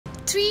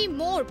Three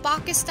more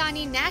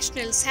Pakistani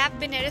nationals have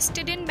been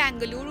arrested in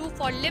Bengaluru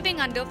for living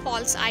under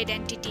false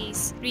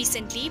identities.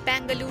 Recently,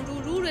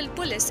 Bengaluru Rural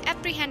Police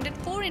apprehended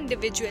 4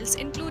 individuals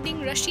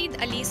including Rashid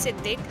Ali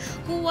Siddique,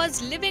 who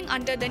was living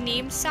under the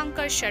name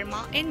Shankar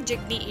Sharma in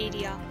Jigni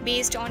area.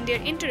 Based on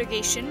their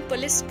interrogation,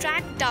 police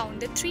tracked down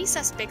the 3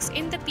 suspects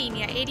in the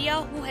Peenya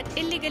area who had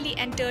illegally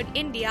entered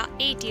India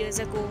 8 years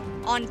ago.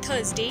 On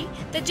Thursday,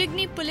 the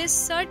Jigni police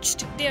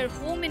searched their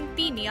home in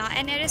Peenya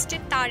and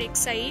arrested Tariq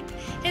Sayeed,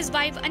 his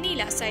wife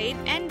Anila Sayeed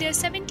and their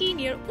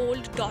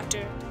 17-year-old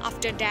daughter.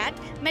 After that,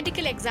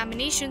 medical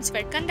examinations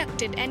were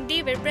conducted and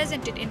they were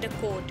presented in the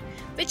court,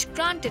 which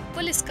granted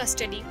police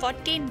custody for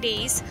 10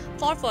 days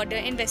for further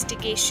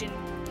investigation.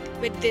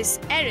 With this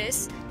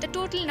arrest, the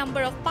total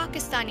number of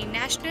Pakistani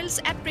nationals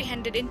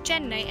apprehended in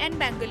Chennai and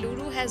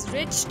Bengaluru has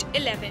reached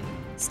 11.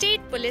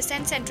 State police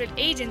and central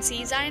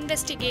agencies are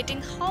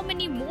investigating how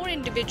many more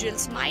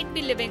individuals might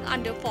be living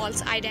under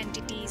false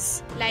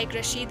identities. Like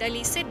Rashid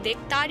Ali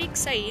Siddique, Tariq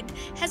Sayeed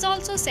has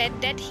also said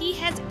that he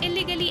has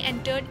illegally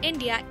entered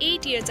India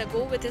 8 years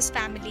ago with his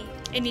family.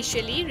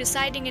 Initially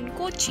residing in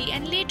Kochi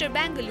and later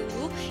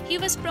Bengaluru, he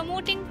was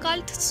promoting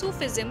cult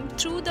Sufism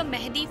through the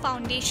Mehdi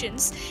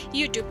Foundation's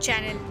YouTube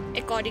channel.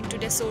 According to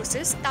the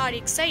sources,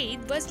 Tariq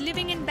Sayeed was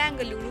living in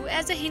Bengaluru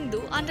as a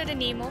Hindu under the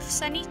name of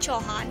Sunny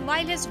Chauhan,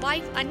 while his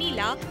wife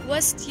Anila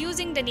was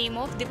using the name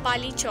of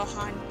Dipali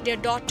Chauhan. Their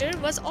daughter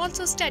was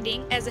also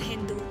studying as a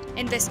Hindu.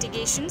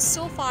 Investigations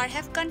so far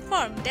have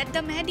confirmed that the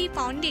Mehdi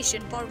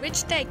Foundation, for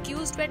which the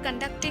accused were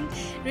conducting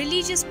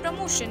religious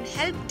promotion,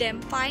 helped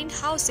them find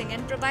housing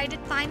and provided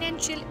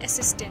financial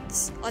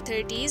assistance.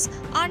 Authorities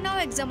are now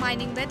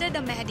examining whether the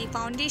Mehdi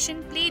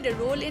Foundation played a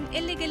role in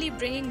illegally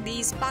bringing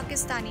these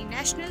Pakistani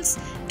nationals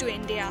to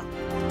India.